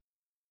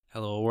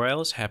Hello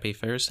Royals, happy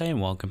Thursday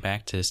and welcome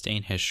back to This Day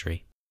in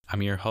History.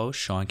 I'm your host,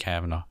 Sean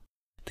Kavanaugh.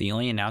 The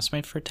only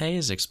announcement for today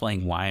is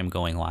explaining why I'm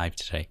going live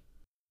today.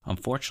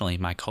 Unfortunately,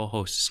 my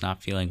co-host is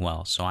not feeling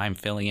well, so I'm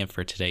filling in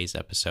for today's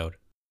episode.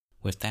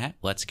 With that,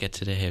 let's get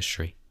to the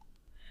history.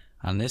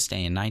 On this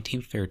day in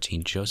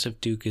 1913, Joseph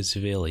Duke of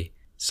Zavili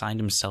signed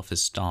himself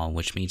as Stalin,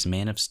 which means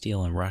man of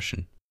steel in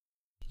Russian.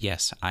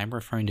 Yes, I'm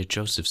referring to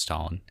Joseph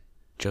Stalin.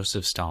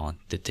 Joseph Stalin,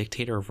 the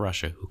dictator of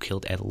Russia who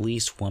killed at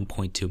least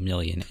 1.2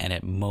 million and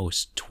at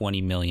most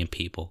 20 million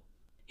people.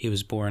 He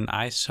was born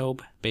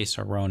Isob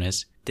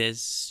Bessarionis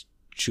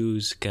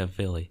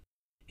Dzhuzgashvili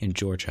in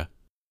Georgia.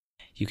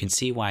 You can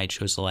see why I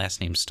chose the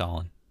last name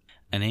Stalin.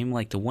 A name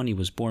like the one he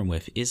was born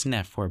with isn't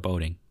that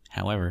foreboding.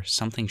 However,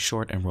 something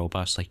short and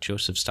robust like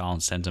Joseph Stalin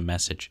sends a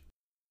message.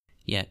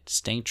 Yet,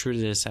 staying true to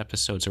this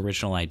episode's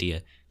original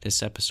idea,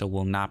 this episode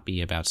will not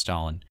be about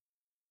Stalin.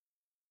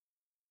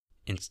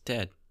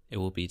 Instead, it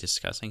will be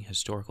discussing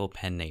historical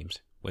pen names.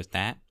 With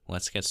that,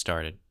 let's get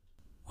started.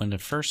 One of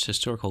the first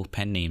historical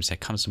pen names that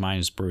comes to mind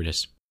is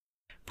Brutus.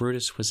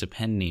 Brutus was a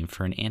pen name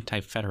for an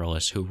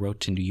anti-federalist who wrote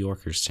to New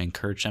Yorkers to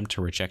encourage them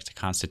to reject the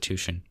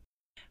Constitution.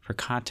 For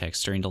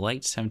context, during the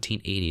late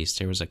 1780s,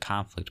 there was a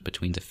conflict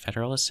between the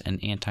Federalists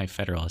and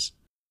Anti-Federalists.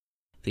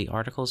 The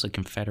Articles of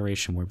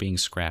Confederation were being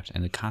scrapped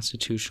and the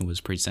Constitution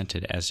was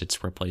presented as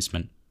its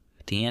replacement.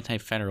 The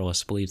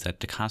Anti-Federalists believed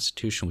that the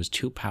Constitution was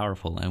too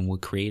powerful and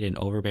would create an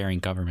overbearing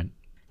government.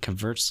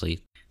 Conversely,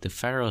 the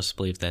Federalists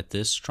believed that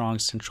this strong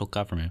central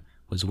government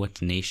was what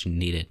the nation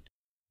needed.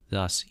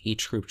 Thus,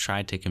 each group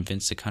tried to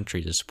convince the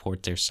country to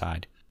support their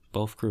side.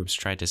 Both groups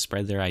tried to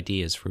spread their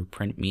ideas through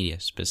print media,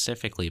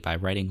 specifically by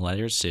writing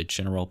letters to the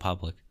general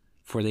public.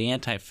 For the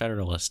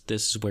Anti-Federalists,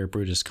 this is where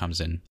Brutus comes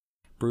in.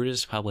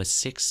 Brutus published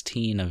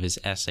 16 of his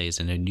essays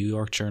in the New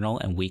York Journal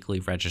and Weekly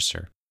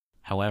Register.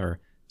 However,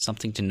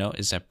 something to note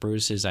is that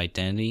Brutus's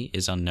identity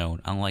is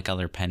unknown, unlike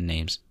other pen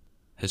names.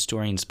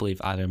 Historians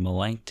believe either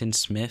Melancton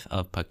Smith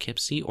of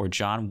Poughkeepsie or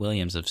John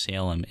Williams of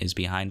Salem is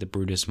behind the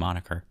Brutus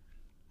moniker.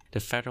 The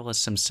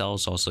Federalists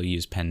themselves also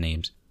use pen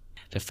names.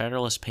 The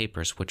Federalist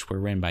Papers, which were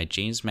written by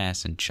James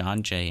Madison,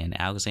 John Jay, and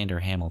Alexander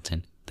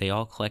Hamilton, they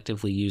all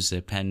collectively used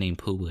the pen name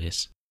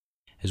Publius.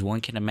 As one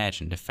can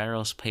imagine, the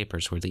Federalist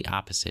Papers were the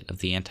opposite of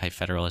the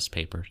Anti-Federalist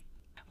Papers.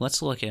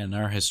 Let's look at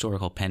another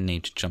historical pen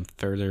name to jump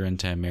further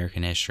into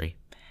American history.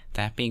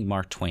 That being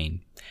Mark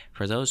Twain.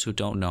 For those who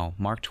don't know,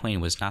 Mark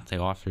Twain was not the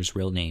author's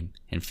real name.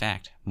 In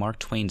fact, Mark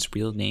Twain's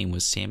real name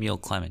was Samuel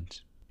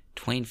Clemens.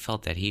 Twain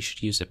felt that he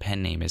should use a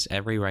pen name as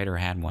every writer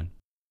had one.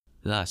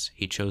 Thus,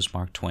 he chose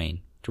Mark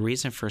Twain. The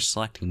reason for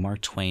selecting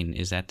Mark Twain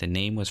is that the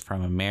name was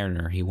from a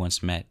mariner he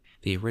once met.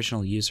 The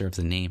original user of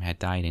the name had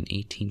died in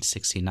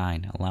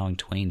 1869, allowing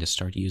Twain to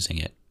start using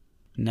it.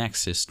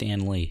 Next is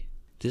Stan Lee.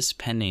 This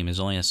pen name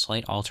is only a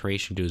slight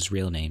alteration to his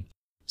real name.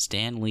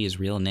 Stan Lee's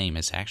real name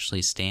is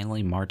actually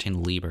Stanley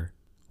Martin Lieber.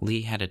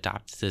 Lee had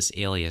adopted this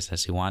alias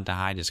as he wanted to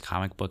hide his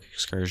comic book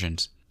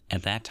excursions.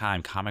 At that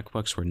time, comic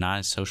books were not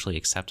as socially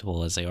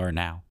acceptable as they are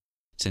now.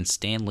 Since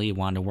Stan Lee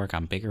wanted to work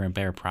on bigger and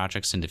better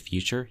projects in the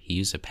future, he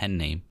used a pen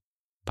name.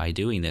 By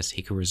doing this,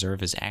 he could reserve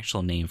his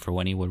actual name for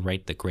when he would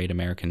write the great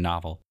American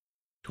novel.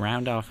 To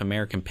round off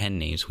American pen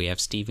names, we have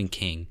Stephen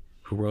King,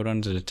 who wrote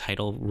under the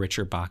title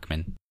Richard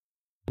Bachman.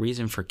 The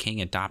reason for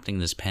King adopting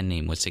this pen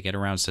name was to get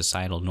around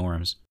societal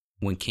norms.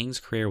 When King's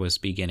career was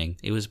beginning,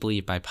 it was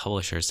believed by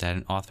publishers that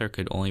an author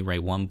could only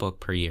write one book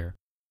per year.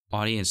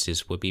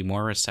 Audiences would be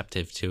more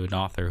receptive to an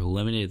author who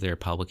limited their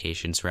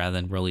publications rather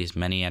than release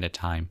many at a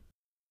time.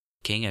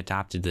 King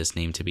adopted this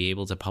name to be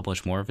able to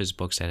publish more of his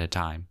books at a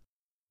time.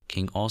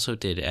 King also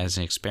did it as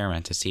an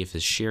experiment to see if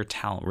his sheer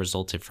talent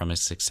resulted from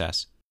his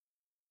success.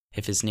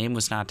 If his name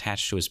was not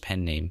attached to his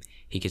pen name,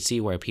 he could see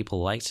why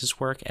people liked his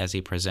work as he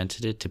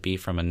presented it to be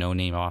from a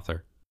no-name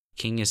author.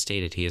 King has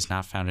stated he has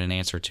not found an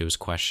answer to his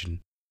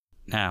question.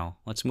 Now,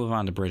 let's move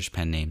on to British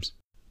pen names.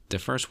 The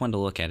first one to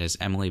look at is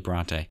Emily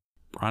Bronte.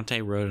 Bronte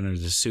wrote under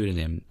the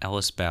pseudonym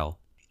Ellis Bell.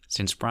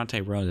 Since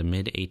Bronte wrote in the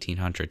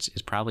mid-1800s,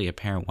 it's probably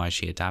apparent why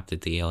she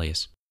adopted the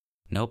alias.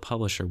 No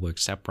publisher would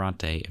accept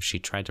Bronte if she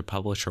tried to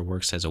publish her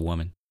works as a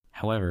woman.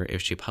 However,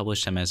 if she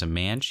published them as a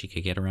man, she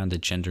could get around the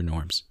gender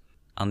norms.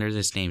 Under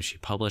this name, she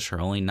published her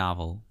only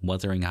novel,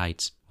 Wuthering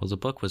Heights. While the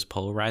book was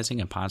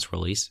polarizing upon its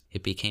release,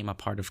 it became a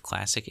part of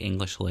classic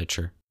English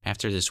literature.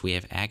 After this, we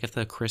have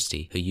Agatha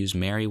Christie, who used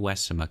Mary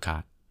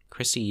Westmacott.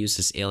 Christie used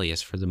this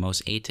alias for the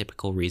most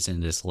atypical reason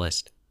in this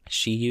list.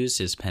 She used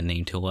this pen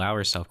name to allow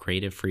herself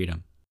creative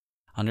freedom.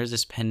 Under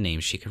this pen name,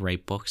 she could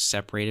write books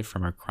separated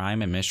from her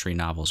crime and mystery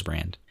novels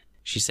brand.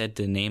 She said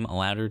the name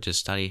allowed her to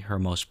study her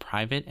most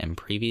private and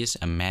previous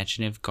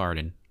imaginative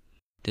garden.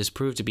 This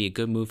proved to be a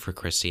good move for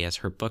Christie, as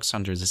her books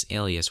under this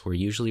alias were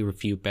usually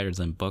reviewed better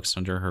than books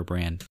under her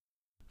brand.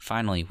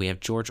 Finally, we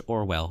have George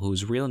Orwell,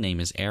 whose real name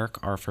is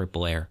Eric Arthur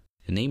Blair.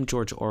 The name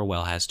George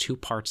Orwell has two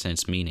parts in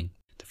its meaning.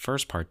 The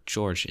first part,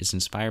 George, is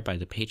inspired by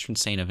the patron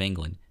saint of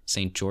England,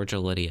 St. George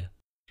of Lydia.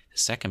 The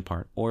second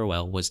part,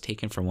 Orwell, was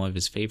taken from one of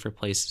his favorite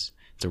places,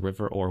 the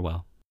River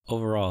Orwell.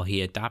 Overall,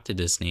 he adopted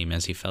this name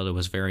as he felt it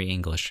was very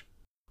English.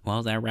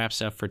 Well, that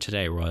wraps up for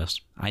today,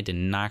 Royals. I did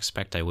not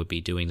expect I would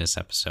be doing this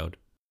episode.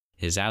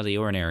 It is out of the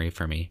ordinary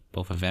for me,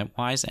 both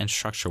event-wise and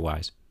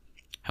structure-wise.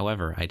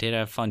 However, I did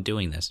have fun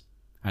doing this.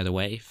 Either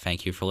way,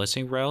 thank you for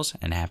listening, Royals,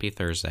 and happy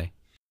Thursday.